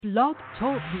Blog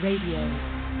Talk Radio.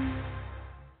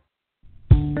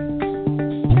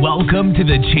 Welcome to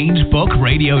the Change Book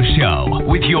Radio Show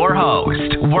with your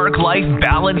host, work-life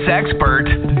balance expert,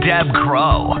 Deb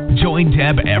Crow. Join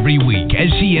Deb every week as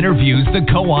she interviews the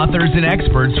co-authors and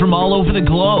experts from all over the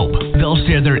globe. They'll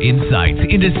share their insights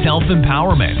into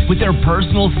self-empowerment with their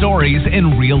personal stories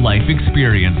and real-life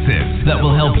experiences that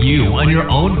will help you on your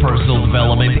own personal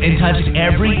development and touch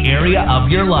every area of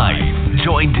your life.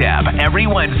 Join Deb every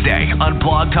Wednesday on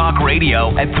Blog Talk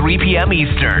Radio at 3 p.m.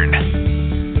 Eastern.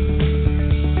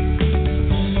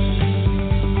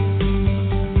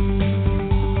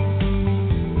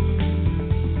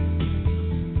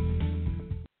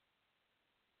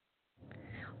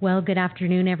 Well, good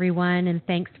afternoon, everyone, and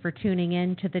thanks for tuning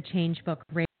in to the Change Book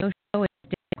Radio Show. It's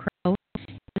Deb Crow.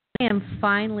 I am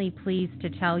finally pleased to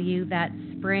tell you that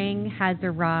spring has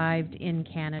arrived in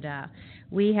Canada.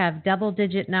 We have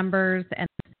double-digit numbers, and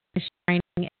the sun is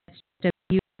shining. It's just a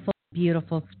beautiful,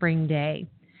 beautiful spring day.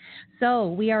 So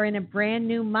we are in a brand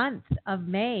new month of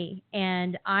May,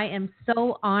 and I am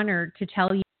so honored to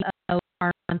tell you about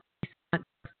our monthly sponsor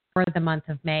for the month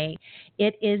of May.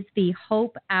 It is the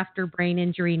Hope After Brain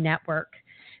Injury Network.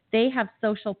 They have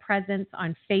social presence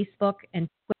on Facebook and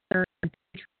Twitter and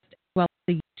Pinterest, as well as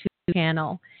the YouTube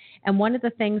channel. And one of the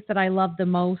things that I love the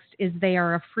most is they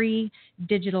are a free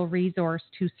digital resource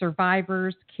to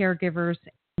survivors, caregivers,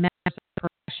 and members of the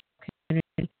professional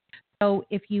community. So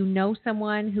if you know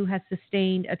someone who has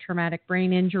sustained a traumatic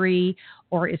brain injury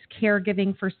or is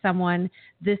caregiving for someone,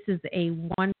 this is a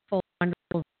wonderful,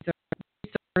 wonderful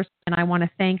resource. And I want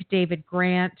to thank David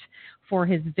Grant for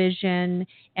his vision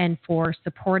and for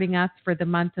supporting us for the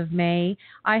month of May.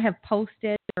 I have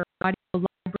posted their audio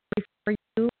library for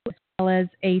you, as well as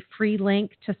a free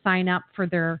link to sign up for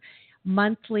their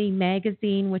monthly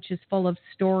magazine, which is full of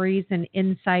stories and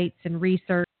insights and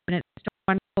research. And it's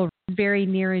wonderful, very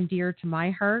near and dear to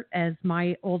my heart, as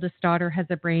my oldest daughter has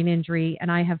a brain injury, and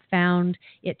I have found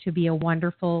it to be a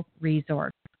wonderful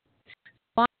resource.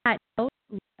 On that note,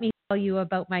 let me tell you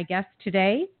about my guest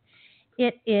today.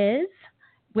 It is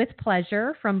with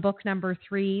pleasure from book number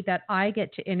 3 that I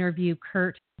get to interview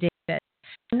Kurt David.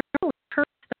 Normally, Kurt's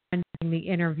the one doing the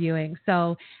interviewing,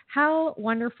 so how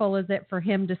wonderful is it for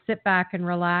him to sit back and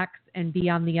relax and be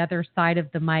on the other side of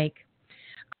the mic?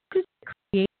 Kurt is the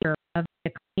creator of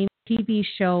the acclaimed TV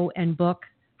show and book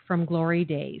From Glory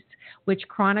Days, which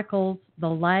chronicles the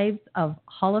lives of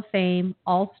Hall of Fame,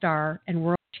 All-Star, and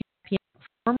World Champion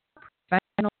former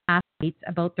professional athletes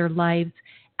about their lives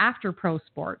after pro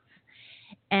sports.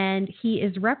 And he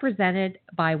is represented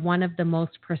by one of the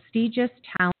most prestigious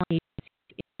talent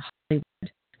agencies in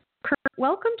Hollywood. Kurt,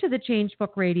 welcome to the Change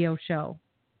Book Radio Show.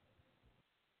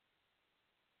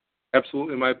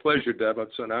 Absolutely, my pleasure, Deb.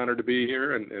 It's an honor to be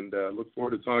here and look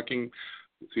forward to talking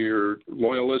to your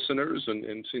loyal listeners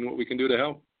and seeing what we can do to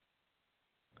help.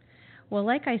 Well,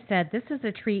 like I said, this is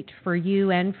a treat for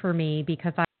you and for me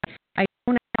because I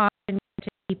don't often get to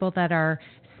people that are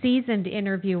seasoned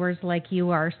interviewers like you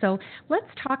are. So let's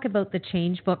talk about the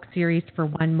Change Book series for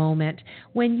one moment.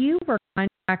 When you were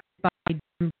contacted by Jim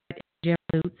Britt and Jim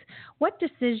Lutz, what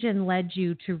decision led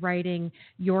you to writing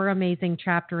your amazing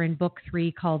chapter in book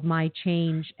 3 called My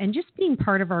Change and just being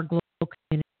part of our global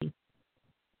community?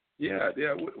 Yeah.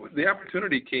 The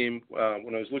opportunity came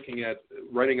when I was looking at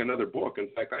writing another book. In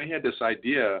fact, I had this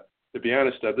idea, to be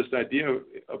honest, this idea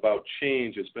about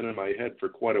change has been in my head for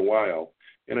quite a while.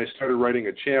 And I started writing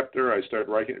a chapter. I started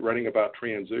writing about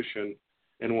transition.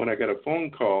 And when I got a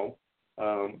phone call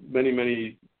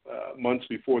many months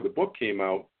before the book came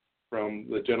out from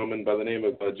the gentleman by the name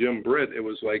of Jim Britt, it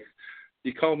was like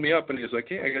he called me up and he was like,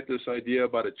 hey, I got this idea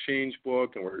about a change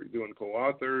book and we're doing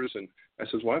co-authors. And I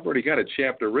said, well, I've already got a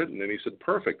chapter written. And he said,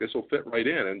 perfect, this will fit right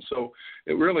in. And so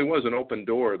it really was an open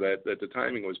door that the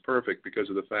timing was perfect because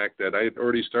of the fact that I had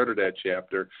already started that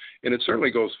chapter. And it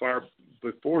certainly goes far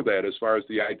before that as far as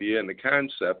the idea and the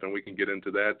concept, and we can get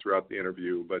into that throughout the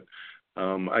interview. But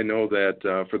I know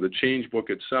that for the change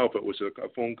book itself, it was a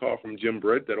phone call from Jim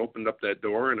Britt that opened up that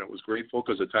door, and it was grateful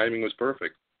because the timing was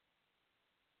perfect.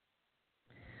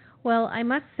 Well, I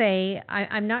must say,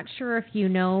 I'm not sure if you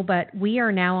know, but we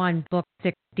are now on book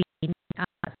 16.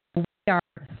 We are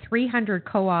 300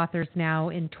 co-authors now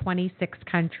in 26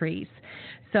 countries.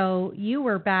 So you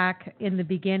were back in the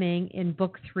beginning in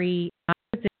book 3, I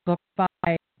was in book 5.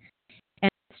 And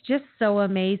it's just so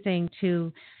amazing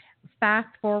to fast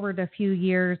forward a few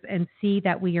years and see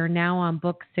that we are now on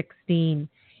book 16.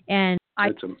 And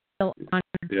I'm so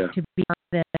honored to be part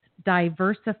of this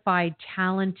diversified,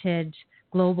 talented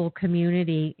global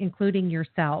community, including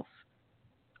yourself.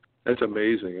 That's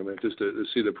amazing. I mean, just to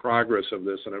see the progress of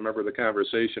this. And I remember the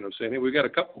conversation of saying, hey, we've got a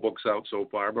couple books out so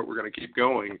far, but we're going to keep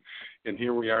going. And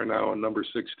here we are now on number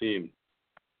 16.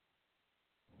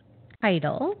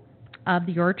 Title of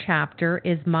your chapter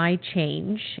is My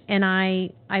Change. And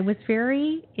I was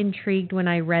very intrigued when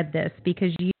I read this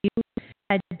because you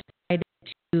had decided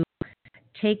to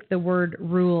take the word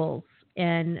rules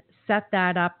and set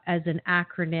that up as an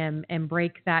acronym and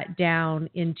break that down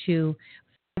into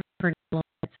different elements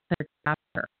of the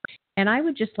chapter. And I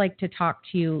would just like to talk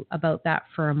to you about that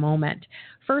for a moment.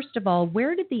 First of all,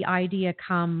 where did the idea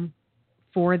come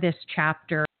for this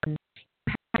chapter? And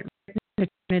you had it written to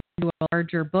turn into a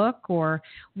larger book, or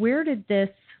where did this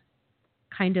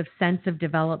kind of sense of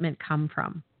development come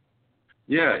from?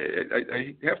 Yeah,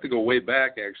 I have to go way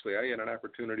back, actually. I had an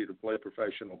opportunity to play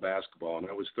professional basketball, and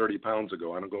that was 30 pounds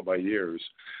ago. I don't go by years.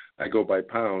 I go by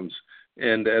pounds.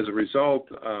 And as a result,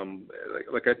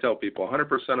 like I tell people,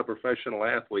 100% of professional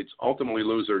athletes ultimately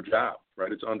lose their job,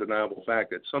 right? It's an undeniable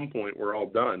fact. At some point, we're all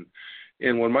done.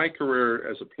 And when my career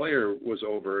as a player was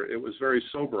over, it was very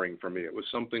sobering for me. It was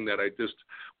something that I just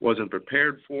wasn't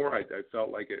prepared for. I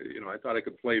felt like, I thought I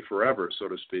could play forever, so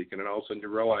to speak. And then all of a sudden you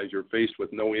realize you're faced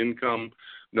with no income,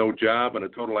 no job, and a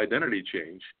total identity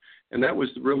change. And that was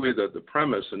really the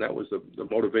premise, and that was the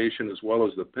motivation, as well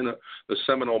as the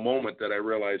seminal moment that I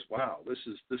realized, wow, this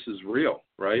is real,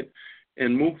 right?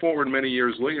 And move forward many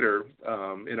years later,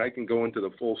 and I can go into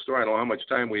the full story. I don't know how much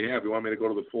time we have. You want me to go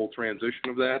to the full transition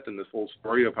of that and the full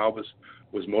story of how this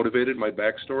was motivated, my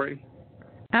backstory?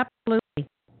 Absolutely.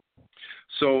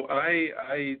 So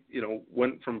I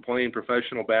went from playing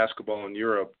professional basketball in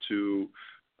Europe to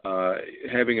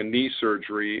having a knee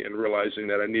surgery and realizing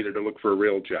that I needed to look for a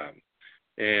real job.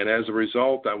 And as a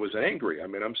result, I was angry. I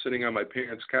mean, I'm sitting on my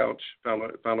parents' couch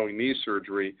following knee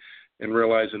surgery and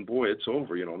realizing, boy, it's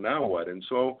over, now what? And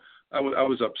so I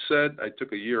was upset. I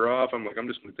took a year off. I'm like, I'm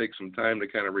just going to take some time to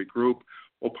kind of regroup.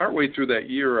 Well, partway through that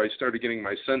year, I started getting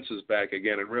my senses back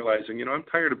again and realizing, I'm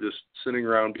tired of just sitting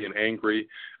around being angry.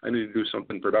 I need to do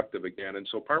something productive again. And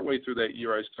so partway through that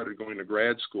year, I started going to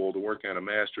grad school to work on a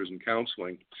master's in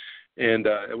counseling. And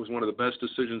it was one of the best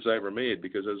decisions I ever made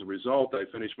because as a result,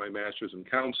 I finished my master's in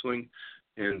counseling.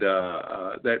 And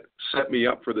that set me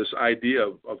up for this idea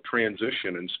of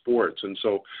transition in sports. And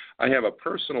so I have a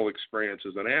personal experience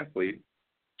as an athlete,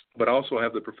 but also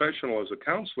have the professional as a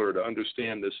counselor to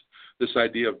understand this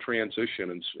idea of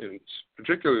transition, and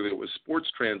particularly it was sports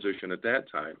transition at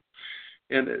that time.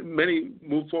 And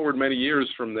move forward many years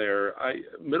from there,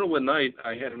 middle of the night,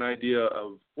 I had an idea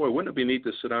of, boy, wouldn't it be neat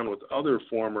to sit down with other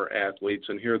former athletes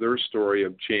and hear their story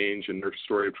of change and their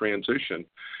story of transition.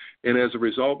 And as a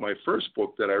result, my first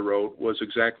book that I wrote was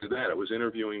exactly that. It was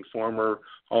interviewing former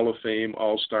Hall of Fame,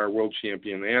 All-Star, World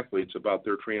Champion athletes about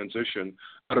their transition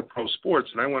out of pro sports.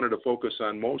 And I wanted to focus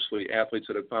on mostly athletes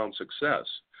that had found success.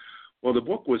 Well, the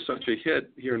book was such a hit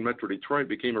here in Metro Detroit,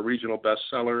 became a regional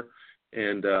bestseller,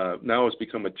 and now it's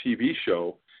become a TV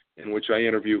show in which I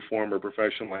interview former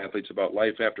professional athletes about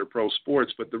life after pro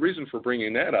sports. But the reason for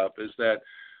bringing that up is that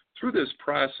through this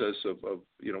process of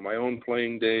my own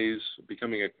playing days,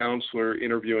 becoming a counselor,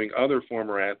 interviewing other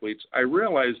former athletes, I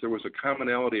realized there was a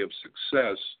commonality of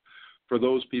success for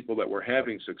those people that were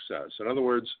having success. In other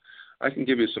words, I can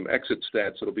give you some exit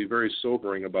stats that will be very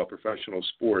sobering about professional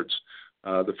sports.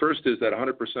 The first is that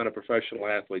 100% of professional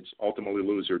athletes ultimately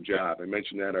lose their job. I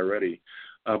mentioned that already.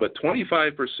 But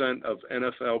 25% of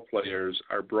NFL players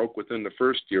are broke within the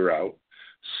first year out.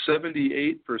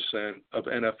 78% of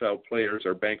NFL players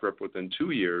are bankrupt within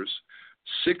 2 years.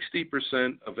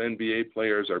 60% of NBA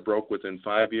players are broke within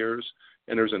 5 years.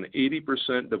 And there's an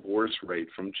 80% divorce rate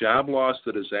from job loss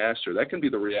to disaster. That can be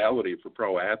the reality for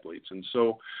pro athletes. And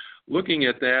so looking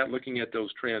at that, looking at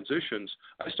those transitions,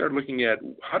 I started looking at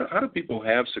how do people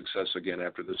have success again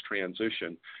after this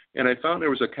transition. And I found there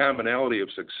was a commonality of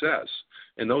success.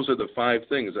 And those are the 5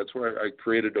 things. That's where I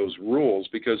created those rules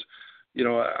because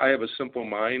I have a simple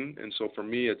mind, and so for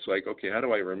me, it's like, okay, how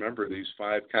do I remember these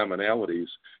 5 commonalities?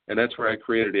 And that's where I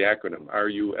created the acronym,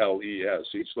 RULES.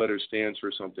 Each letter stands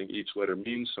for something. Each letter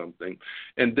means something.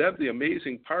 And Deb, the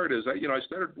amazing part is, I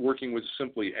started working with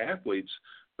simply athletes,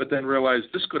 but then realized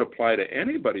this could apply to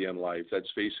anybody in life that's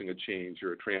facing a change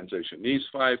or a transition. These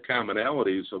 5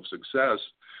 commonalities of success,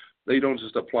 they don't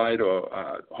just apply to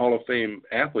a Hall of Fame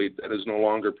athlete that is no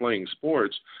longer playing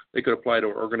sports. They could apply to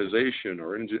an organization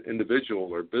or individual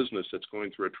or business that's going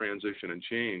through a transition and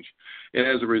change. And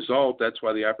as a result, that's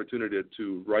why the opportunity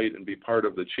to write and be part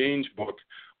of the Change book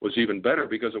was even better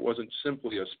because it wasn't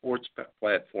simply a sports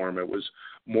platform. It was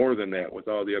more than that with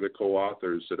all the other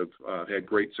co-authors that have had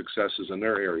great successes in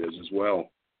their areas as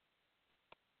well.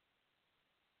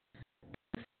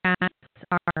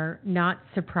 are not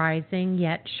surprising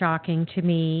yet shocking to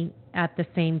me at the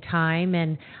same time.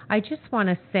 And I just want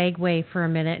to segue for a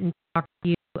minute and talk to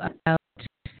you about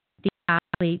the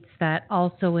athletes that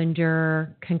also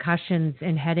endure concussions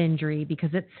and head injury, because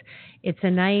it's a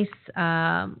nice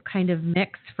kind of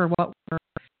mix for what we're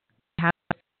having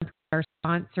with our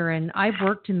sponsor. And I've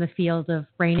worked in the field of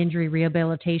brain injury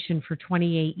rehabilitation for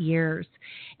 28 years,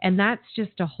 and that's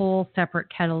just a whole separate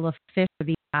kettle of fish for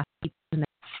these athletes.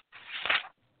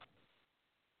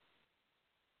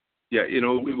 Yeah,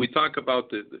 we talk about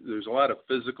there's a lot of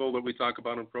physical that we talk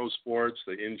about in pro sports,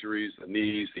 the injuries, the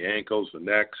knees, the ankles, the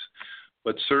necks,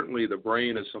 but certainly the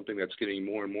brain is something that's getting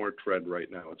more and more tread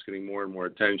right now. It's getting more and more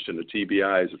attention. The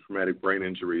TBIs, the traumatic brain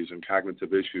injuries, and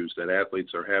cognitive issues that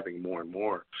athletes are having more and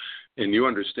more. And you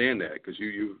understand that because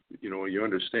you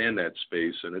understand that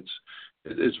space, and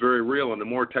it's very real. And the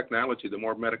more technology, the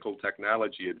more medical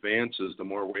technology advances, the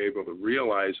more we're able to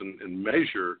realize and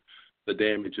measure the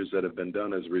damages that have been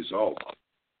done as a result.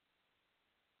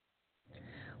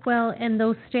 Well, and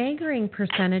those staggering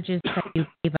percentages that you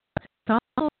gave us, it's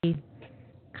all a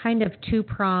kind of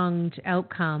two-pronged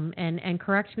outcome, and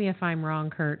correct me if I'm wrong,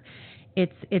 Kurt.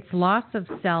 It's loss of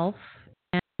self,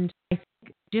 and I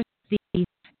think just the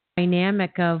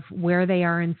dynamic of where they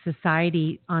are in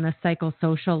society on a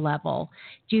psychosocial level.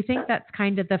 Do you think that's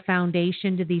kind of the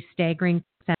foundation to these staggering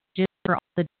percentages for all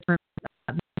the different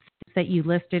that you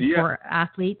listed for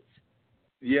athletes?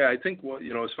 Yeah, I think,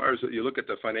 as far as you look at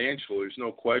the financial, there's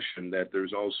no question that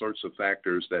there's all sorts of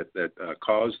factors that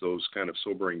cause those kind of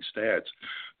sobering stats.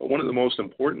 But one of the most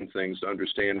important things to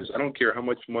understand is I don't care how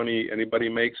much money anybody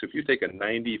makes, if you take a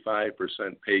 95%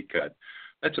 pay cut,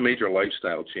 that's a major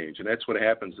lifestyle change. And that's what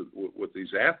happens with these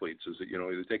athletes is that,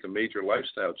 they take a major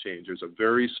lifestyle change. There's a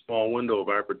very small window of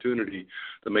opportunity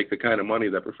to make the kind of money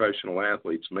that professional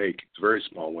athletes make. It's a very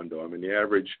small window. I mean, the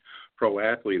average pro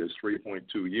athlete is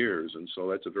 3.2 years, and so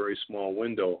that's a very small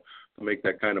window to make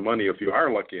that kind of money if you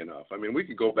are lucky enough. I mean, we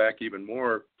could go back even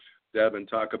more, Deb, and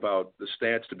talk about the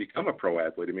stats to become a pro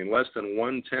athlete. I mean, less than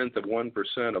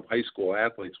 0.1% of high school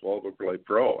athletes will ever play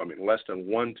pro. I mean, less than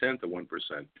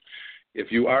 0.1%. If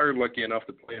you are lucky enough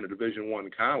to play in a Division I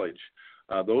college,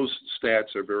 those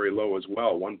stats are very low as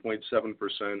well.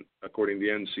 1.7%, according to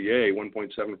the NCAA,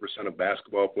 1.7% of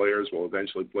basketball players will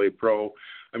eventually play pro.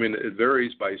 I mean, it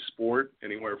varies by sport,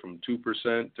 anywhere from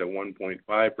 2% to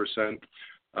 1.5%.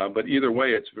 But either way,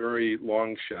 it's very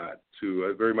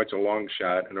very much a long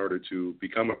shot in order to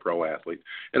become a pro athlete.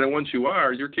 And then once you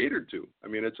are, you're catered to. I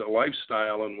mean, it's a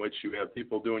lifestyle in which you have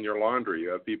people doing your laundry, you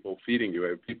have people feeding you, you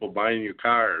have people buying you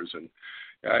cars. And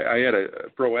I had a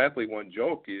pro athlete one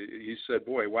joke. He said,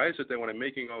 boy, why is it that when I'm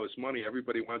making all this money,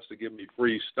 everybody wants to give me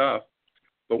free stuff,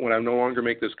 but when I no longer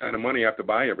make this kind of money, I have to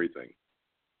buy everything?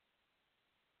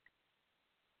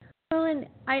 Well, and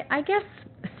I guess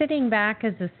sitting back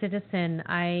as a citizen,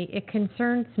 it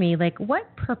concerns me, like,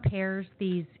 what prepares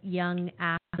these young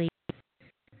athletes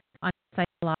on a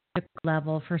psychological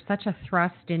level for such a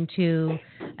thrust into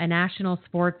a national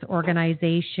sports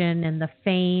organization and the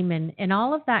fame and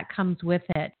all of that comes with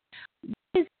it?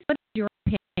 What is your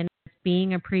opinion as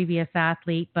being a previous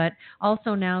athlete, but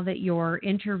also now that you're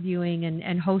interviewing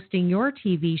and hosting your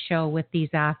TV show with these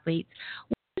athletes?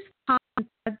 What is the common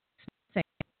thread?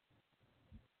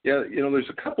 Yeah, there's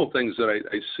a couple things that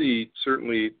I see.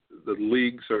 Certainly, the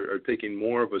leagues are taking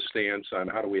more of a stance on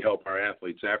how do we help our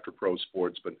athletes after pro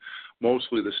sports, but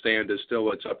mostly the stand is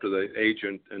still it's up to the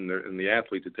agent and the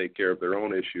athlete to take care of their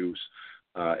own issues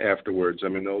afterwards. I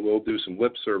mean, they'll do some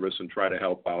lip service and try to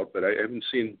help out, but I haven't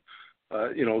seen.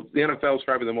 The NFL is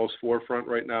probably the most forefront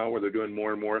right now, where they're doing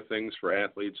more and more things for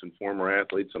athletes and former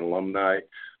athletes and alumni.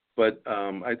 But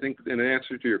I think, in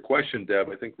answer to your question, Deb,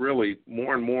 I think really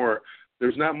more and more,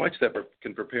 there's not much that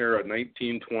can prepare a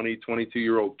 19, 20,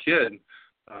 22-year-old kid.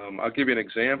 I'll give you an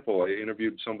example. I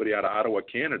interviewed somebody out of Ottawa,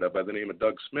 Canada, by the name of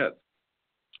Doug Smith.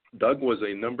 Doug was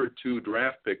a number 2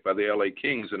 draft pick by the LA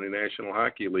Kings in the National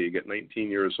Hockey League at 19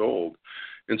 years old.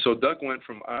 And so Doug went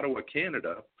from Ottawa,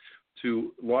 Canada,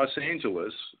 to Los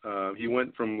Angeles. He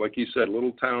went from, like you said,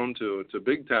 little town to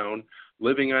big town,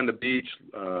 living on the beach,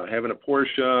 having a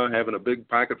Porsche, having a big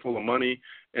pocket full of money,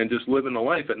 and just living a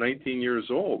life at 19 years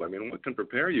old. I mean, what can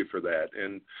prepare you for that?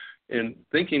 And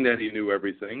thinking that he knew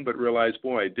everything, but realized,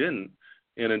 boy, I didn't.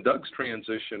 And in Doug's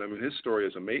transition, I mean, his story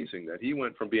is amazing, that he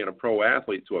went from being a pro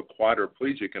athlete to a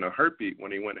quadriplegic in a heartbeat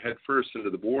when he went headfirst into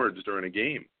the boards during a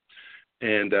game.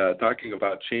 And talking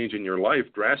about changing your life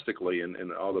drastically and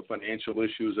all the financial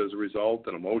issues as a result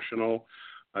and emotional.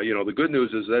 The good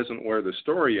news is that isn't where the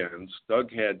story ends.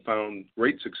 Doug had found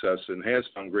great success and has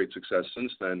found great success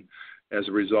since then as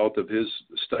a result of his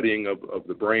studying of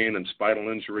the brain and spinal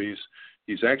injuries.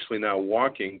 He's actually now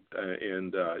walking,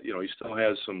 and he still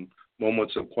has some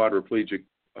moments of quadriplegic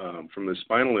from the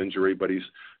spinal injury, but he's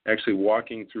actually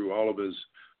walking through all of his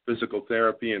physical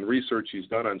therapy and research he's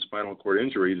done on spinal cord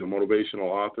injury. He's a motivational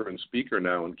author and speaker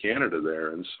now in Canada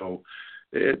there. And so,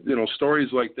 stories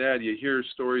like that, you hear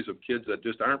stories of kids that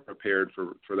just aren't prepared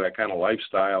for that kind of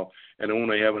lifestyle. And then when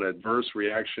they have an adverse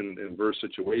reaction, adverse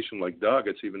situation like Doug,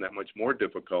 it's even that much more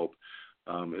difficult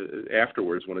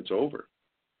afterwards when it's over.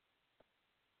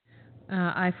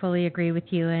 I fully agree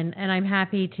with you. And I'm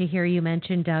happy to hear you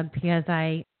mention Doug, because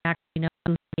I actually know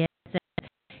who he is.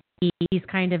 He's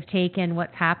kind of taken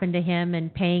what's happened to him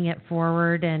and paying it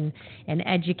forward and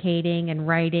educating and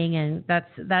writing, and that's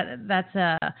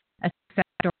a success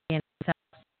story in itself.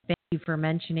 Thank you for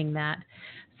mentioning that.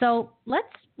 So let's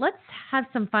have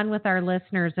some fun with our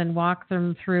listeners and walk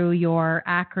them through your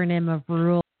acronym of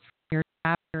rules for your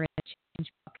chapter in the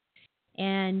Change Book.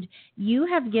 And you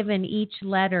have given each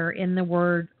letter in the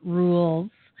word rules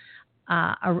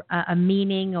a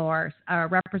meaning or a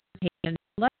representation.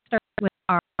 Let's start with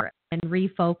R and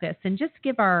refocus, and just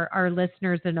give our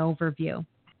listeners an overview.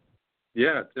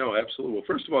 Yeah, no, absolutely. Well,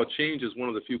 first of all, change is one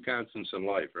of the few constants in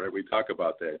life, right? We talk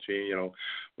about that. Change,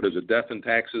 what is it? Death and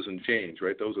taxes and change,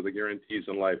 right? Those are the guarantees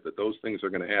in life, that those things are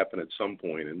going to happen at some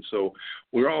point. And so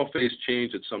we're all face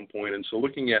change at some point. And so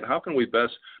looking at how can we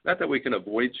best, not that we can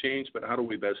avoid change, but how do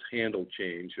we best handle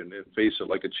change and face it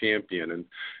like a champion? And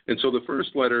so the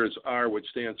first letter is R, which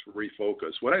stands for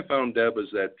refocus. What I found, Deb, is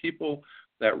that people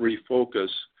that refocus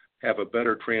have a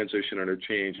better transition under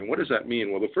change. And what does that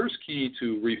mean? Well, the first key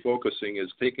to refocusing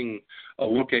is taking a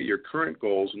look at your current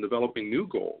goals and developing new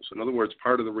goals. In other words,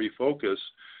 part of the refocus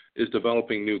is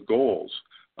developing new goals.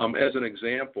 As an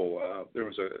example, there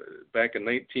was back in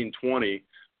 1920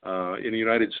 in the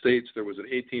United States, there was an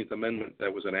 18th Amendment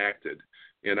that was enacted.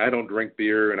 And I don't drink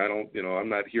beer, and I'm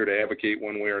not here to advocate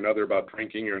one way or another about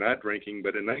drinking or not drinking.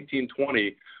 But in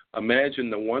 1920, imagine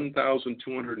the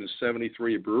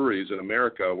 1,273 breweries in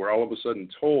America were all of a sudden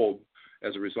told,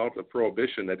 as a result of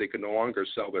prohibition, that they could no longer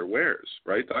sell their wares,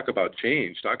 right? Talk about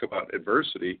change, talk about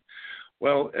adversity.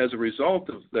 Well, as a result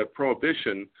of that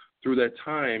prohibition, through that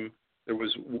time, there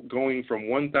was going from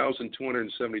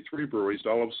 1,273 breweries to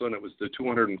all of a sudden it was to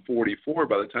 244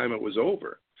 by the time it was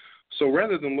over. So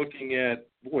rather than looking at,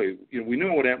 we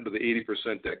know what happened to the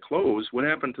 80% that closed, what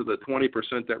happened to the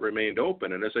 20% that remained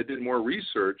open? And as I did more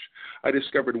research, I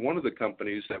discovered one of the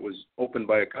companies that was opened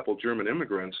by a couple German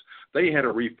immigrants, they had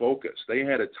a refocus. They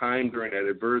had a time during that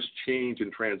adverse change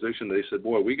and transition. They said,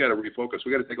 we got to refocus.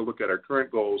 We got to take a look at our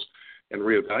current goals and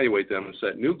reevaluate them and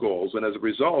set new goals. And as a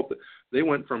result, they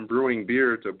went from brewing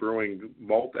beer to brewing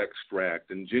malt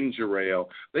extract and ginger ale.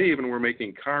 They even were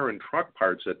making car and truck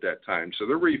parts at that time. So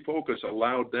their refocus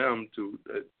allowed them to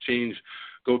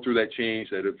go through that change,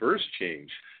 that adverse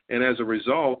change. And as a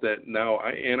result, that now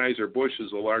Anheuser-Busch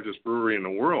is the largest brewery in the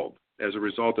world as a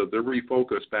result of their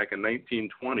refocus back in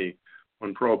 1920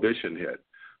 when Prohibition hit.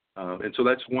 And so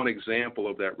that's one example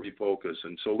of that refocus.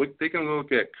 And so taking a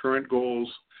look at current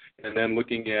goals and then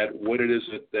looking at what it is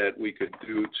that we could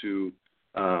do to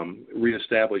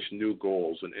reestablish new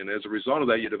goals. And as a result of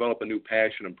that, you develop a new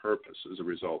passion and purpose as a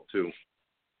result, too.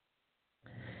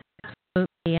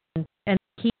 Absolutely. And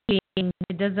keeping,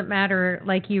 it doesn't matter,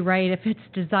 like you write, if it's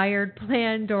desired,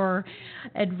 planned, or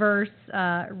adverse,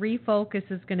 refocus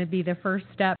is going to be the first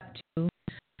step to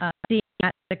seeing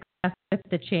that success with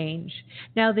the change.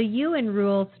 Now, the U in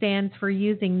rule stands for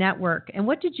using network. And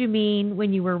what did you mean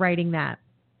when you were writing that?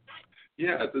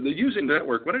 Yeah, the using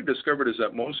network, what I discovered is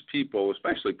that most people,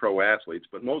 especially pro athletes,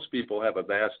 but most people have a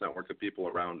vast network of people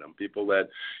around them, people that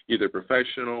either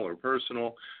professional or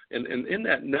personal. And in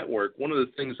that network, one of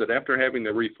the things that after having the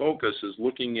refocus is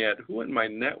looking at who in my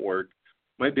network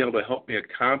might be able to help me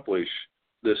accomplish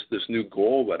this new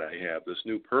goal that I have, this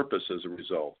new purpose as a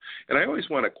result. And I always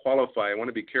want to qualify. I want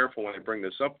to be careful when I bring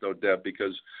this up, though, Deb,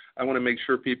 because I want to make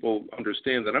sure people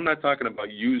understand that I'm not talking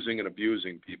about using and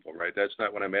abusing people, right? That's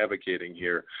not what I'm advocating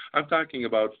here. I'm talking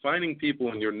about finding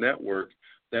people in your network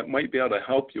that might be able to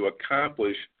help you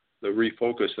accomplish the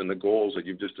refocus and the goals that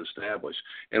you've just established.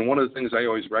 And one of the things I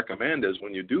always recommend is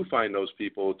when you do find those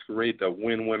people, to create a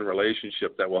win-win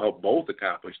relationship that will help both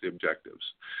accomplish the objectives.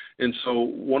 And so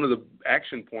one of the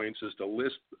action points is to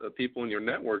list people in your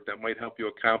network that might help you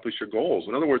accomplish your goals.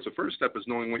 In other words, the first step is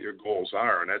knowing what your goals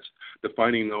are, and that's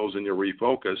defining those in your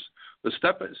refocus. The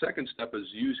second step is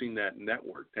using that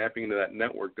network, tapping into that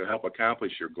network to help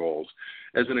accomplish your goals.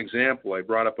 As an example, I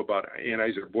brought up about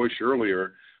Anheuser-Busch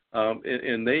earlier.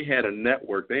 And they had a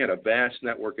network. They had a vast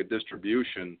network of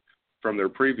distribution from their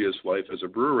previous life as a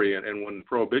brewery. And when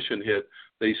Prohibition hit,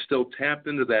 they still tapped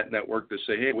into that network to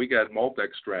say, hey, we got malt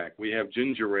extract, we have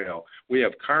ginger ale, we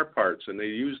have car parts, and they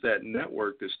used that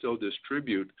network to still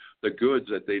distribute the goods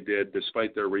that they did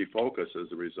despite their refocus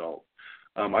as a result.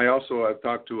 I've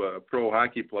talked to a pro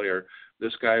hockey player.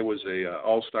 This guy was a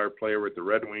all-star player with the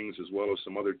Red Wings as well as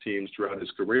some other teams throughout his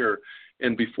career.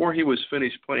 And before he was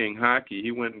finished playing hockey,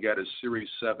 he went and got his Series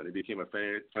 7. He became a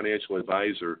financial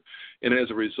advisor. And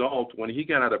as a result, when he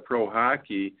got out of pro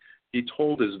hockey, he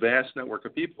told his vast network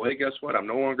of people, hey, guess what? I'm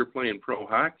no longer playing pro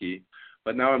hockey,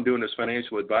 but now I'm doing this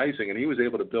financial advising. And he was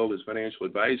able to build his financial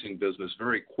advising business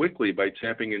very quickly by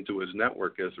tapping into his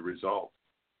network as a result.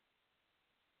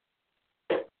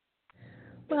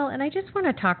 Well, and I just want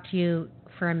to talk to you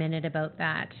for a minute about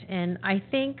that. And I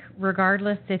think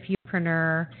regardless if you're an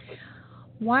entrepreneur,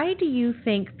 why do you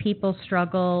think people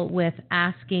struggle with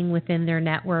asking within their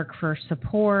network for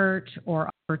support or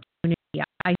opportunity?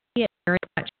 I see it very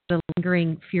much as a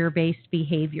lingering fear-based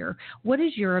behavior. What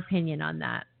is your opinion on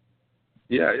that?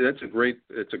 Yeah, it's a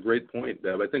great point,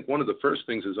 Deb. I think one of the first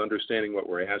things is understanding what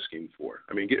we're asking for.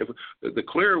 I mean, the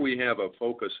clearer we have a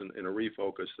focus and a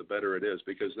refocus, the better it is,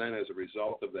 because then as a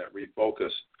result of that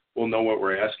refocus, we'll know what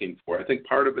we're asking for. I think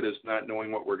part of it is not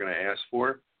knowing what we're going to ask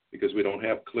for because we don't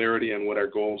have clarity on what our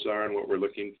goals are and what we're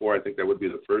looking for. I think that would be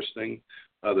the first thing.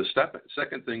 The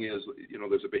second thing is,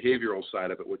 there's a behavioral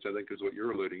side of it, which I think is what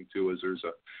you're alluding to, is there's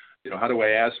how do I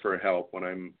ask for help when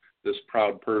I'm this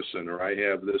proud person, or I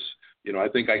have this, I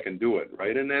think I can do it,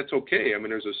 right? And that's okay. I mean,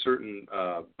 there's a certain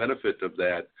benefit of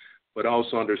that, but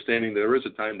also understanding there is a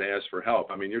time to ask for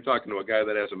help. I mean, you're talking to a guy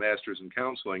that has a master's in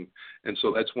counseling, and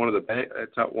so that's one of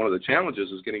the challenges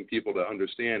is getting people to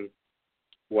understand,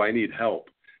 well, I need help.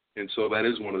 And so that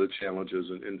is one of the challenges,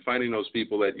 and finding those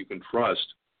people that you can trust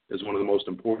is one of the most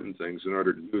important things in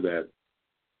order to do that.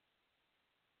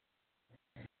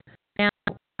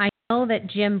 I know that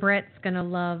Jim Britt's going to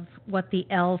love what the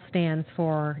L stands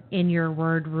for in your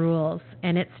word rules,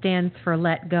 and it stands for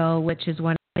let go, which is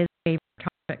one of his favorite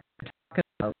topics to talk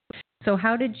about. So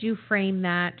how did you frame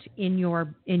that in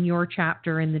your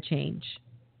chapter in The Change?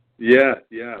 Yeah.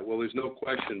 Well, there's no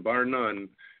question, bar none,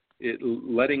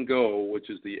 letting go, which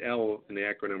is the L in the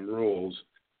acronym rules,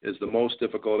 is the most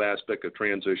difficult aspect of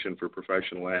transition for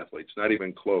professional athletes. Not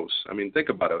even close. I mean, think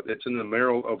about it. It's in the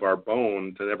marrow of our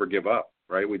bone to never give up,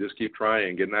 right? We just keep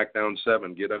trying, get knocked down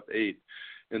 7, get up 8.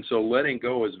 And so letting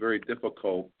go is very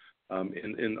difficult.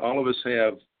 And all of us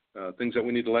have things that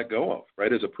we need to let go of,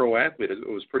 right? As a pro athlete, it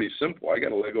was pretty simple. I got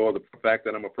to let go of the fact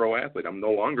that I'm a pro athlete. I'm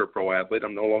no longer a pro athlete.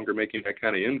 I'm no longer making that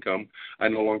kind of income. I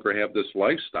no longer have this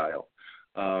lifestyle.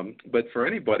 But for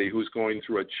anybody who's going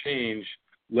through a change,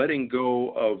 letting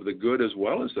go of the good as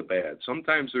well as the bad.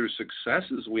 Sometimes there's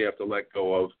successes we have to let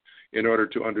go of in order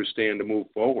to understand to move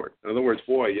forward. In other words,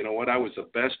 boy, you know what? I was the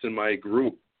best in my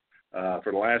group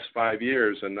for the last 5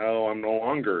 years, and now I'm no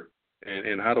longer.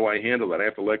 And how do I handle that? I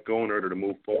have to let go in order to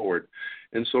move forward.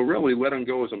 And so really letting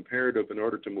go is imperative in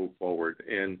order to move forward.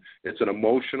 And it's an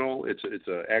emotional,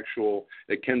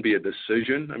 it can be a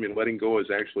decision. I mean, letting go is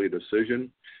actually a decision.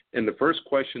 And the first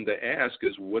question to ask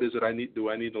is, what is it I need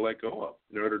to let go of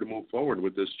in order to move forward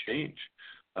with this change?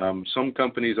 Some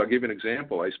companies, I'll give you an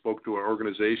example. I spoke to an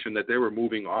organization that they were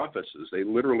moving offices. They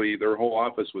literally, their whole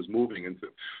office was moving. And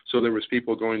so there was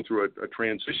people going through a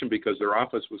transition because their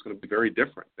office was going to be very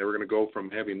different. They were going to go from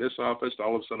having this office to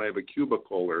all of a sudden I have a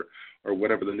cubicle or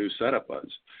whatever the new setup was.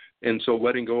 And so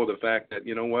letting go of the fact that,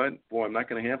 you know what, boy, I'm not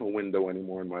going to have a window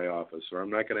anymore in my office, or I'm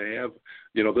not going to have,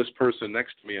 this person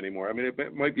next to me anymore. I mean,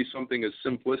 it might be something as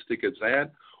simplistic as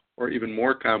that, or even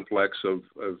more complex of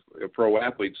a pro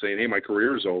athlete saying, hey, my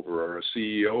career's over, or a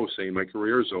CEO saying my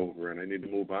career's over and I need to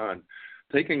move on.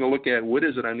 Taking a look at what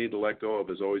is it I need to let go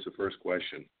of is always the first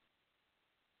question.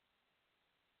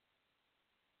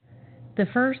 The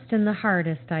first and the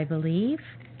hardest, I believe.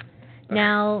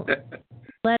 Now, the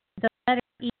letter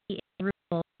E in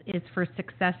rules is for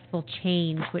successful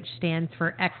change, which stands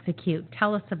for execute.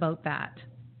 Tell us about that.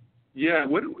 Yeah,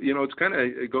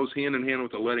 it goes hand in hand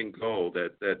with the letting go,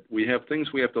 that we have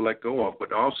things we have to let go of,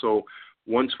 but also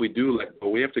once we do let go,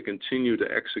 we have to continue to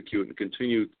execute and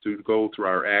continue to go through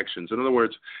our actions. In other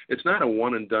words, it's not a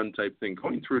one and done type thing.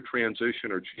 Going through a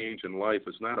transition or change in life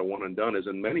is not a one and done, as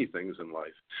in many things in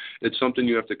life. It's something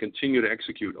you have to continue to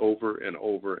execute over and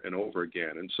over and over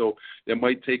again. And so it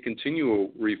might take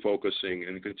continual refocusing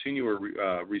and continual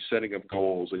resetting of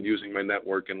goals and using my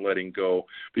network and letting go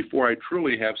before I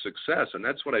truly have success. And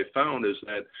that's what I found, is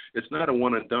that it's not a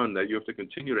one and done, that you have to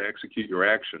continue to execute your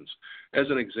actions. As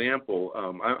an example,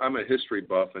 I'm a history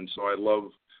buff, and so I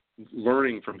love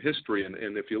learning from history.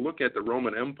 And if you look at the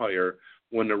Roman Empire,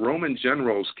 when the Roman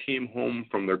generals came home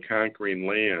from their conquering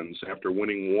lands after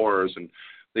winning wars, and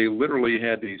they literally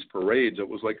had these parades, it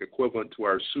was like equivalent to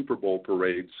our Super Bowl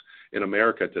parades in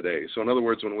America today. So in other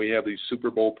words, when we have these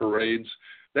Super Bowl parades,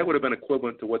 that would have been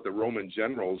equivalent to what the Roman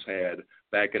generals had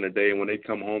back in the day when they'd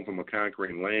come home from a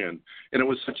conquering land. And it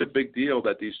was such a big deal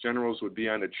that these generals would be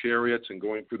on the chariots and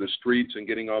going through the streets and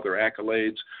getting all their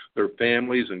accolades. Their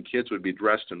families and kids would be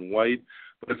dressed in white.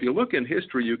 But if you look in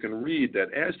history, you can read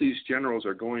that as these generals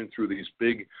are going through these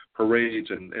big parades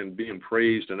and being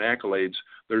praised and accolades,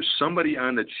 there's somebody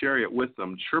on the chariot with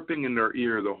them chirping in their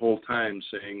ear the whole time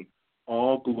saying,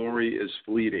 all glory is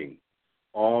fleeting.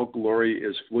 All glory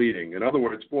is fleeting. In other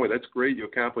words, boy, that's great. You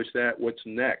accomplished that. What's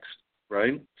next,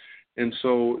 right? And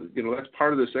so, that's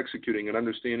part of this executing and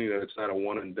understanding that it's not a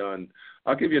one and done.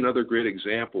 I'll give you another great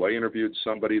example. I interviewed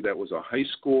somebody that was a high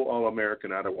school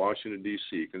All-American out of Washington,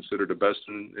 D.C., considered the best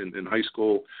in high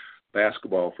school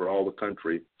basketball for all the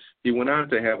country. He went on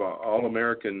to have an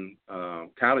All-American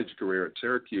college career at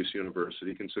Syracuse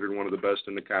University, considered one of the best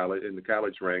in the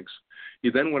college ranks. He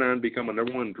then went on to become a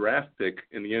number one draft pick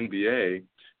in the NBA,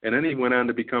 and then he went on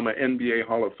to become an NBA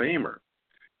Hall of Famer.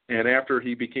 And after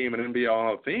he became an NBA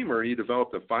Hall of Famer, he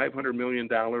developed a $500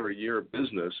 million a year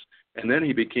business, and then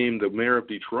he became the mayor of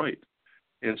Detroit.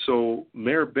 And so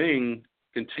Mayor Bing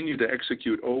continued to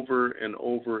execute over and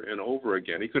over and over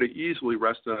again. He could have easily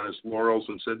rested on his laurels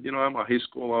and said, I'm a high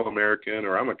school All-American,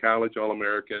 or I'm a college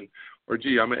All-American, or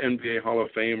gee, I'm an NBA Hall of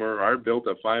Famer, or I built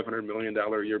a $500 million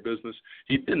a year business.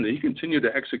 He didn't. He continued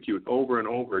to execute over and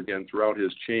over again throughout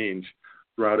his change,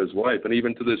 throughout his life. And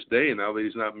even to this day, now that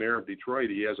he's not mayor of Detroit,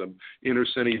 he has an inner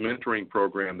city mentoring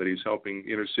program that he's helping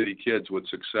inner city kids with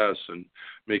success and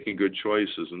making good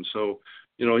choices. And so,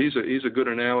 he's a good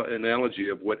analogy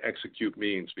of what execute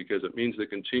means, because it means to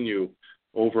continue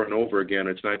over and over again.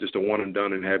 It's not just a one and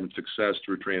done and having success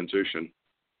through transition.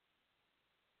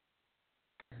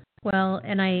 Well,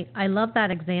 and I love that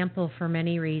example for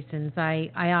many reasons. I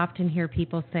often hear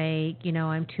people say,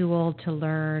 I'm too old to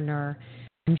learn, or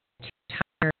I'm too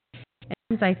tired.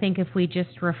 And I think if we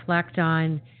just reflect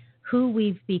on who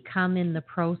we've become in the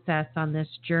process on this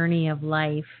journey of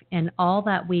life and all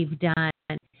that we've done,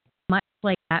 much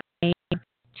like that,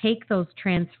 take those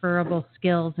transferable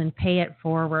skills and pay it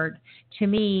forward. To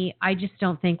me, I just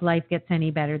don't think life gets any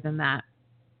better than that.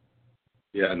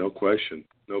 Yeah, no question.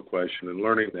 And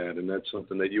learning that, and that's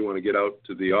something that you want to get out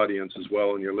to the audience as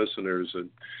well and your listeners. And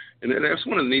that's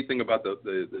one of the neat thing about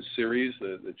the series,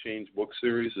 the Change Book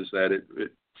series, is that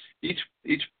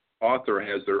each author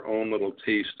has their own little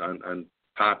taste on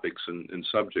topics and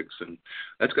subjects, and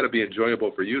that's got to be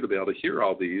enjoyable for you to be able to hear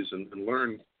all these and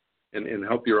learn and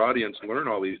help your audience learn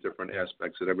all these different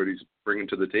aspects that everybody's bringing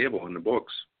to the table in the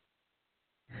books.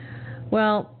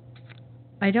 Well,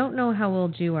 I don't know how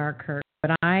old you are, Kurt,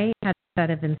 but I had a set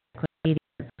of encyclopedias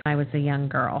when I was a young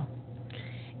girl.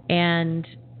 And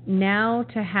now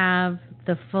to have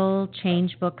the full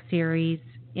Change Book series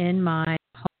in my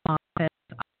home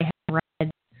office, I have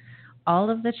read all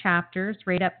of the chapters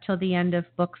right up till the end of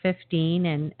book 15.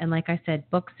 And like I said,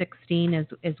 book 16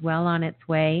 is well on its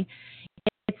way.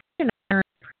 It's an honor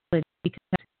and privilege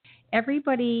because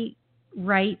everybody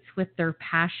writes with their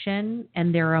passion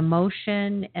and their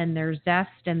emotion and their zest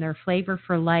and their flavor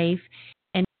for life,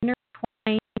 and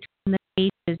intertwined between the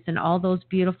pages and all those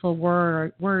beautiful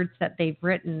words that they've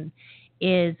written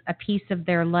is a piece of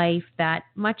their life that,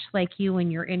 much like you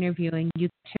when you're interviewing, you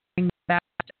get to bring the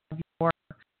best of your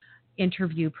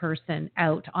interview person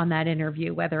out on that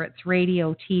interview, whether it's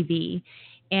radio, TV,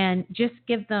 and just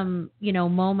give them,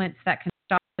 moments that can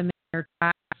stop them in their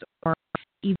tracks or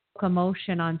evoke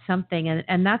emotion on something.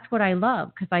 And that's what I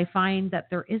love, because I find that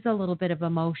there is a little bit of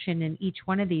emotion in each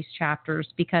one of these chapters,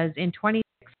 because in 26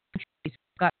 countries, we've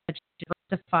got such a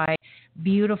diversified,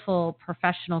 beautiful,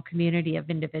 professional community of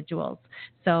individuals.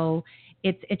 So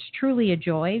it's truly a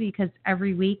joy, because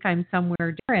every week I'm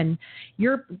somewhere different.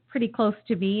 You're pretty close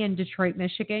to me in Detroit,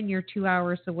 Michigan. You're 2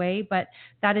 hours away, but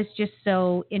that is just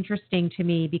so interesting to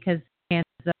me, because chances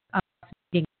of us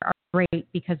meeting are great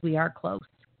because we are close.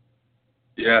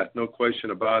 Yeah, no question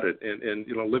about it. And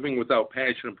living without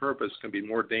passion and purpose can be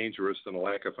more dangerous than a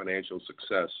lack of financial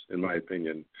success, in my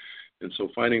opinion. And so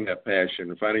finding that passion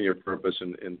and finding your purpose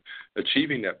and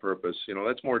achieving that purpose,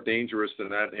 that's more dangerous than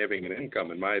not having an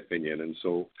income, in my opinion. And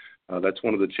so that's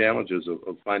one of the challenges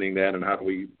of finding that, and how do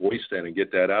we voice that and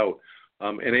get that out.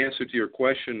 In answer to your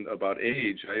question about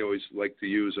age, I always like to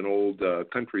use an old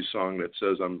country song that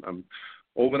says, I'm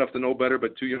old enough to know better,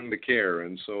 but too young to care.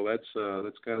 And so that's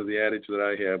kind of the adage that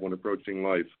I have when approaching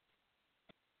life.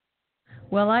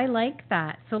 Well, I like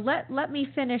that. So let me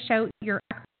finish out your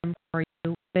acronym for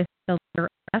you. is the letter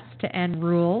S to N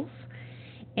rules.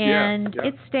 And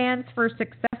it stands for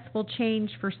Successful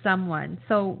Change for Someone.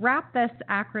 So wrap this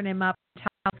acronym up and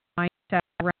tell us the mindset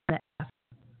around the S.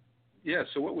 Yeah,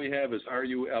 so what we have is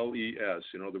RULES.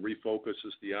 The refocus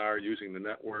is the R, using the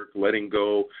network, letting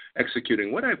go,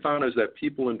 executing. What I found is that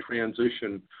people in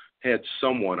transition had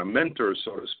someone, a mentor,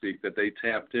 so to speak, that they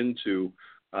tapped into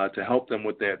to help them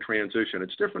with that transition.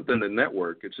 It's different than the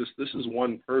network. It's just this is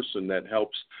one person that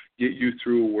helps get you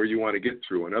through where you want to get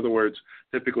through. In other words,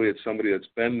 typically it's somebody that's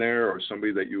been there or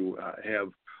somebody that you have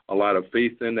a lot of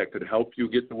faith in that could help you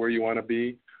get to where you want to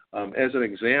be. As an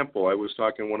example, I was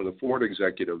talking to one of the Ford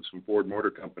executives from Ford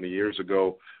Motor Company years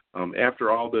ago.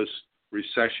 After all this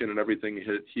recession and everything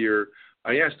hit here,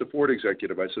 I asked the Ford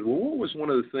executive, I said, well, what was one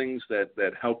of the things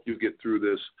that helped you get through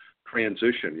this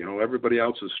transition? Everybody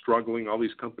else is struggling. All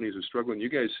these companies are struggling. You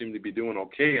guys seem to be doing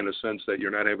okay in a sense that you're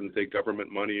not having to take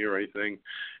government money or anything.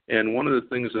 And one of the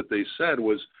things that they said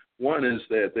was, one is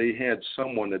that they had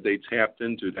someone that they tapped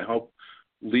into to help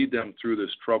lead them through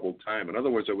this troubled time. In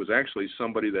other words, it was actually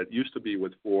somebody that used to be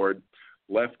with Ford,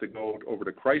 left to go over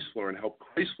to Chrysler and help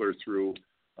Chrysler through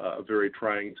a very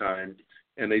trying time.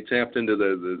 And they tapped into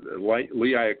the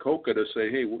Lee Iacocca to say,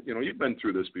 hey, you've been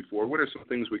through this before. What are some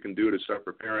things we can do to start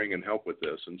preparing and help with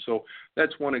this? And so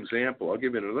that's one example. I'll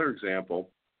give you another example.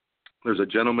 There's a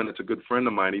gentleman that's a good friend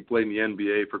of mine. He played in the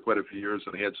NBA for quite a few years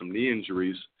and had some knee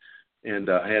injuries and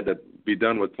had to be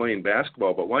done with playing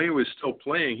basketball. But while he was still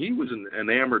playing, he was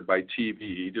enamored by TV.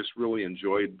 He just really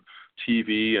enjoyed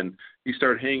TV, and he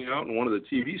started hanging out in one of the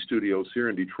TV studios here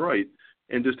in Detroit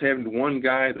and just having one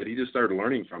guy that he just started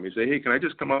learning from. He said, hey, can I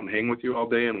just come out and hang with you all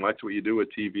day and watch what you do with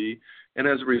TV? And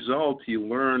as a result, he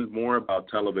learned more about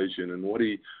television and what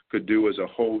he could do as a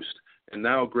host. And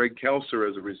now Greg Kelser,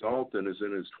 as a result, and is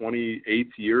in his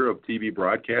 28th year of TV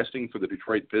broadcasting for the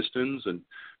Detroit Pistons and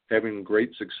having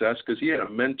great success because he had a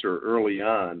mentor early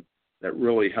on that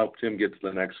really helped him get to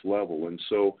the next level. And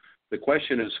so the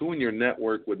question is, who in your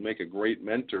network would make a great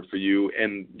mentor for you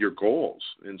and your goals?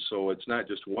 And so it's not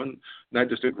just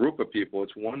a group of people.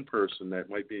 It's one person that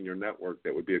might be in your network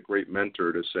that would be a great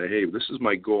mentor to say, hey, this is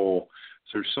my goal.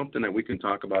 So there's something that we can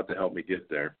talk about to help me get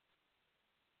there.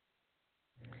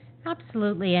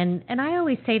 Absolutely. And I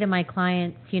always say to my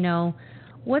clients,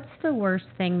 what's the worst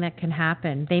thing that can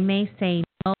happen? They may say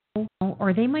no,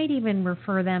 or they might even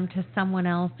refer them to someone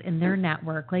else in their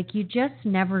network. Like, you just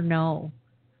never know.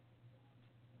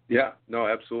 Yeah, no,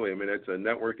 absolutely. I mean,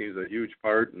 networking is a huge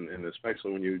part, and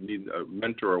especially when you need a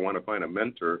mentor or want to find a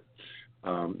mentor,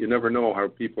 you never know how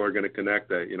people are going to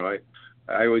connect. I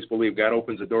always believe God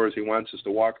opens the doors He wants us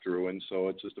to walk through, and so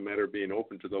it's just a matter of being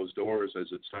open to those doors as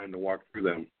it's time to walk through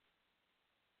them.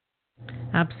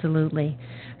 Absolutely.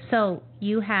 So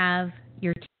you have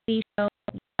your TV show,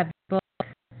 you have your book.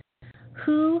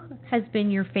 Who has been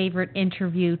your favorite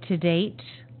interview to date,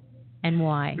 and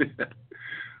why?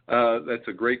 That's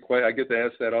a great question. I get to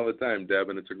ask that all the time, Deb,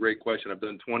 and it's a great question. I've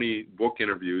done 20 book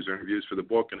interviews for the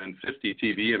book, and then 50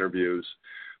 TV interviews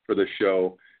for the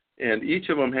show. And each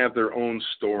of them have their own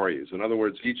stories. In other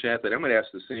words, each athlete, I'm going to ask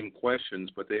the same questions,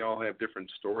 but they all have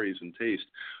different stories and taste.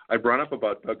 I brought up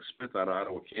about Doug Smith out of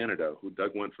Ottawa, Canada, who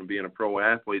Doug went from being a pro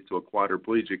athlete to a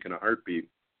quadriplegic in a heartbeat.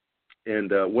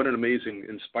 And what an amazing,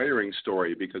 inspiring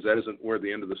story, because that isn't where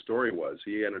the end of the story was.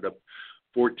 He ended up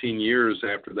 14 years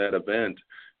after that event.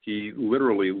 He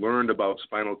literally learned about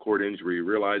spinal cord injury,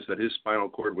 realized that his spinal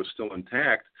cord was still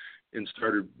intact, and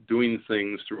started doing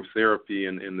things through therapy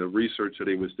and the research that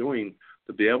he was doing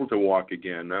to be able to walk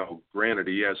again. Now, granted,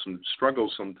 he has some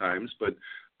struggles sometimes, but,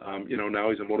 now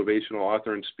he's a motivational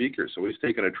author and speaker. So he's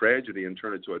taken a tragedy and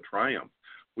turned it to a triumph.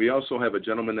 We also have a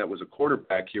gentleman that was a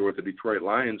quarterback here with the Detroit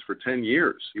Lions for 10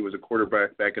 years. He was a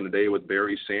quarterback back in the day with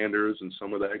Barry Sanders and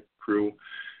some of that crew.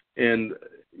 And,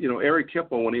 Eric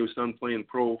Kipple, when he was done playing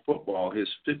pro football, his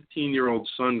 15-year-old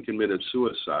son committed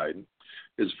suicide.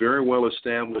 His very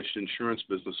well-established insurance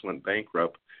business went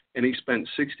bankrupt, and he spent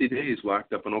 60 days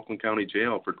locked up in Oakland County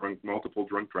Jail for multiple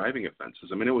drunk driving offenses.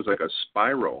 I mean, it was like a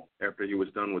spiral after he was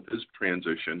done with his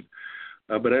transition.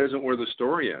 But that isn't where the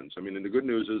story ends. I mean, and the good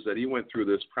news is that he went through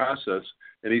this process,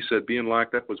 and he said being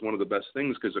locked up was one of the best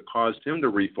things because it caused him to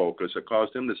refocus. It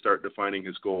caused him to start defining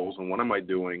his goals and what am I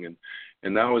doing.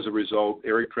 And now as a result,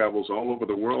 Eric travels all over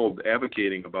the world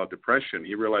advocating about depression.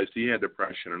 He realized he had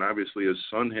depression, and obviously his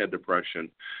son had depression.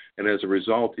 And as a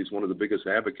result, he's one of the biggest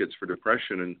advocates for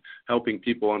depression and helping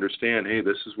people understand, hey,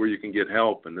 this is where you can get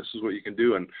help, and this is what you can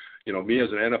do. And, me as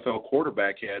an NFL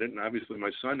quarterback had it, and obviously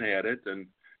my son had it, and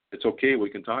it's okay, we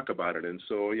can talk about it. And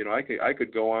so, I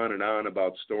could go on and on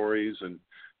about stories, and,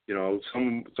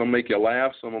 some make you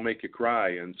laugh, some will make you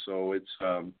cry. And so it's,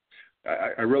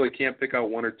 I really can't pick out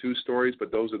one or two stories,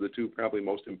 but those are the two probably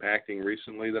most impacting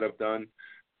recently that I've done.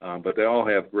 But they all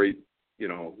have great,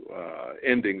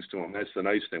 endings to them. That's the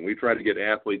nice thing. We try to get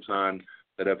athletes on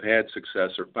that have had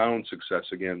success or found success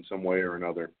again some way or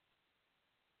another.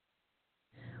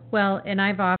 Well, and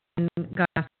I've often got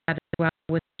asked that as well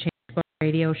with the Change Book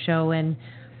Radio Show, and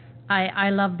I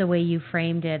love the way you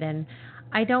framed it. And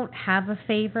I don't have a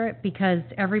favorite because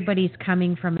everybody's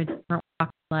coming from a different walk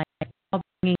of life, all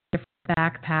bringing a different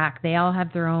backpack. They all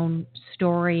have their own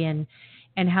story and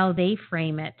how they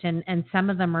frame it. And some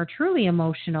of them are truly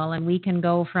emotional, and we can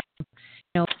go from,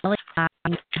 belly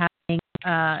laughing, having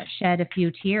shed a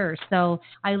few tears. So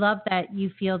I love that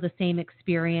you feel the same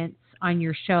experience on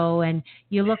your show, and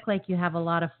you look like you have a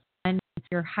lot of fun with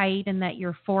your height and that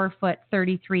you're 4 foot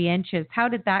 33 inches. How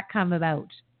did that come about?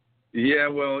 Yeah,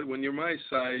 well, when you're my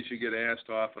size, you get asked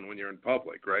often when you're in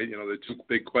public, right? The two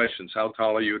big questions: how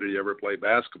tall are you? Did you ever play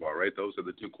basketball? Right? Those are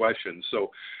the two questions.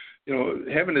 So,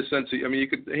 having a sense of, you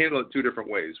could handle it two different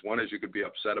ways. One is you could be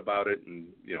upset about it and,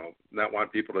 not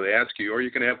want people to ask you, or you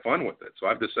can have fun with it. So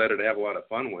I've decided to have a lot of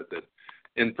fun with it.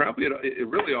 And probably it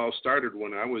really all started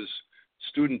when I was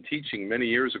student teaching many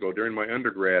years ago during my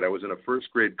undergrad. I was in a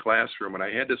first grade classroom, and I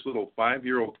had this little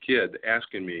 5-year-old kid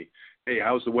asking me, hey,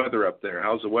 how's the weather up there?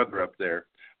 How's the weather up there?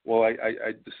 Well,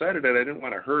 I decided that I didn't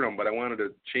want to hurt him, but I wanted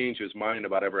to change his mind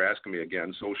about ever asking me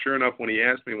again. So sure enough, when he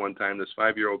asked me one time, this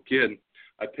 5-year-old kid,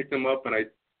 I picked him up and I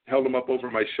held him up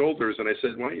over my shoulders, and I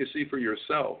said, why don't you see for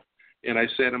yourself? And I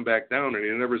sat him back down, and he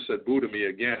never said boo to me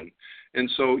again. And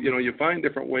so, you find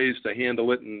different ways to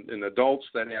handle it. And adults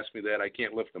that ask me that, I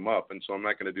can't lift them up, and so I'm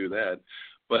not going to do that.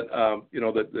 But,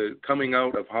 the coming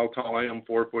out of how tall I am,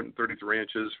 4 foot and 33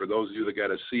 inches. For those of you that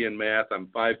got a C in math, I'm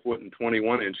 5 foot and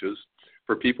 21 inches.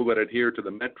 For people that adhere to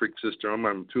the metric system,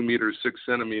 I'm 2 meters, 6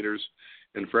 centimeters.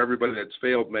 And for everybody that's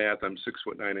failed math, I'm 6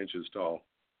 foot 9 inches tall.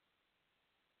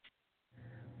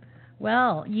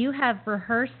 Well, you have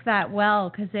rehearsed that well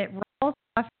because it rolls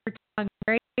off your tongue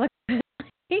very quickly.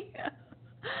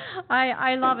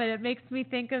 I love it. It makes me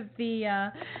think of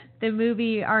the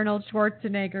movie Arnold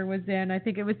Schwarzenegger was in. I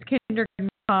think it was Kindergarten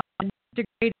Cop, and just a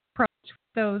great approach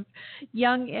with those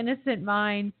young, innocent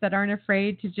minds that aren't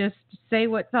afraid to just say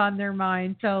what's on their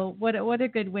mind. So what a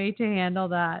good way to handle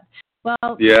that.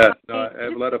 Well, yeah, I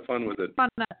have a lot of fun with it.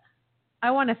 I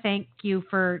want to thank you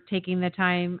for taking the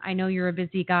time. I know you're a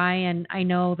busy guy, and I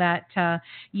know that the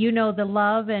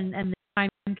love and the time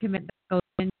and commitment that goes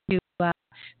into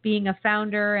being a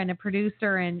founder and a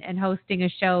producer and hosting a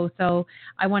show. So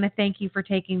I want to thank you for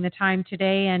taking the time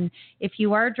today. And if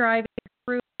you are driving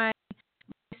through my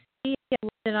city in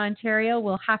London, Ontario,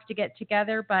 we'll have to get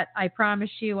together. But I promise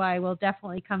you I will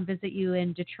definitely come visit you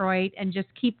in Detroit and just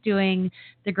keep doing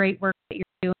the great work that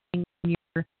you're doing on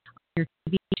your TV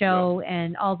show,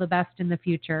 and all the best in the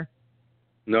future.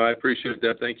 No, I appreciate it,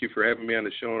 Deb. Thank you for having me on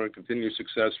the show, and continued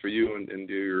success for you and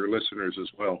to your listeners as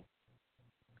well.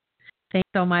 Thanks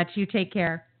so much. You take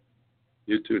care.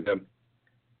 You too, Deb.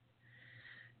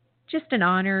 Just an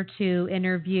honor to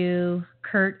interview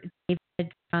Kurt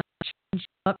David from Change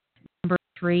Book number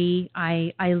 3.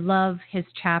 I love his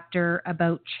chapter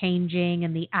about changing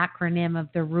and the acronym of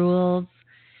the rules.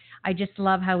 I just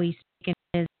love how he's taken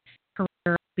his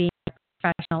career being a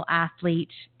professional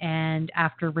athlete and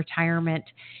after retirement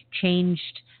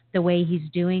changed the way he's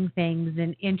doing things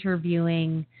and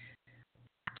interviewing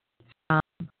Hall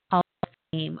of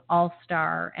Fame,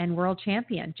 All-Star, and World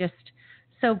Champion. Just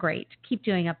so great. Keep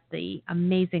doing up the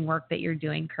amazing work that you're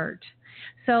doing, Kurt.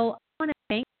 So I want to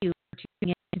thank you for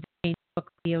tuning in to the Change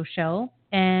Book Radio Show,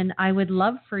 and I would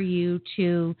love for you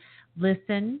to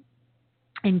listen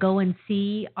and go and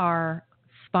see our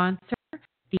sponsor,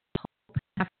 the Hope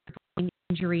After Brain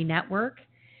Injury Network.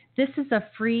 This is a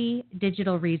free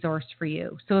digital resource for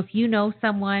you. So if you know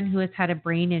someone who has had a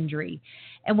brain injury,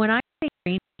 and when I say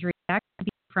brain injury, that can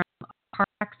be from a car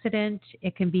accident,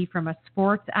 it can be from a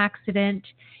sports accident,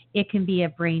 it can be a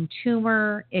brain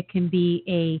tumor, it can be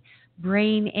a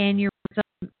brain aneurysm.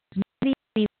 Many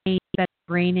ways that a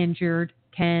brain injury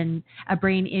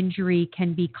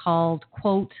can be called,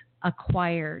 quote,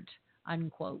 acquired,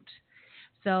 unquote.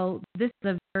 So this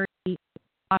is a very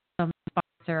awesome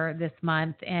sponsor this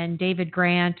month. And David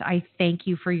Grant, I thank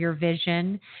you for your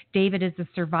vision. David is a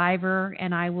survivor,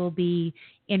 and I will be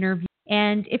interviewing.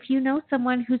 And if you know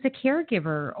someone who's a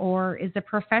caregiver or is a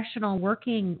professional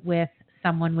working with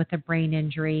someone with a brain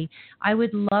injury, I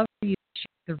would love for you to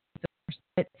share the resource.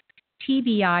 It's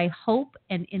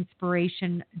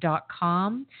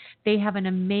TBIHopeandInspiration.com. They have an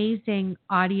amazing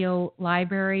audio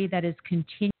library that is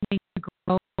continuing to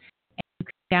grow, and you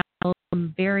can download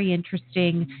some very very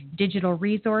interesting digital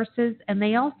resources. And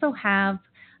they also have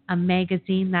a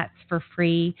magazine that's for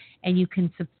free, and you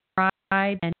can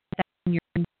subscribe and get that in your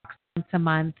inbox once a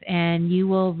month, and you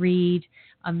will read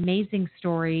amazing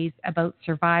stories about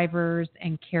survivors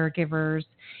and caregivers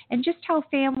and just how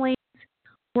families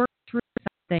work through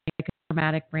something like a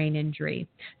traumatic brain injury.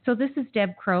 So this is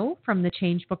Deb Crow from the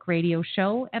Change Book Radio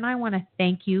Show, and I want to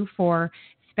thank you for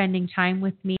spending time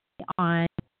with me on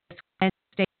this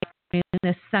Wednesday afternoon,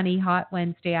 this sunny, hot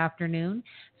Wednesday afternoon.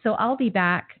 So I'll be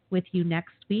back with you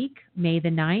next week, May the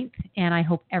 9th, and I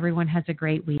hope everyone has a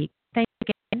great week.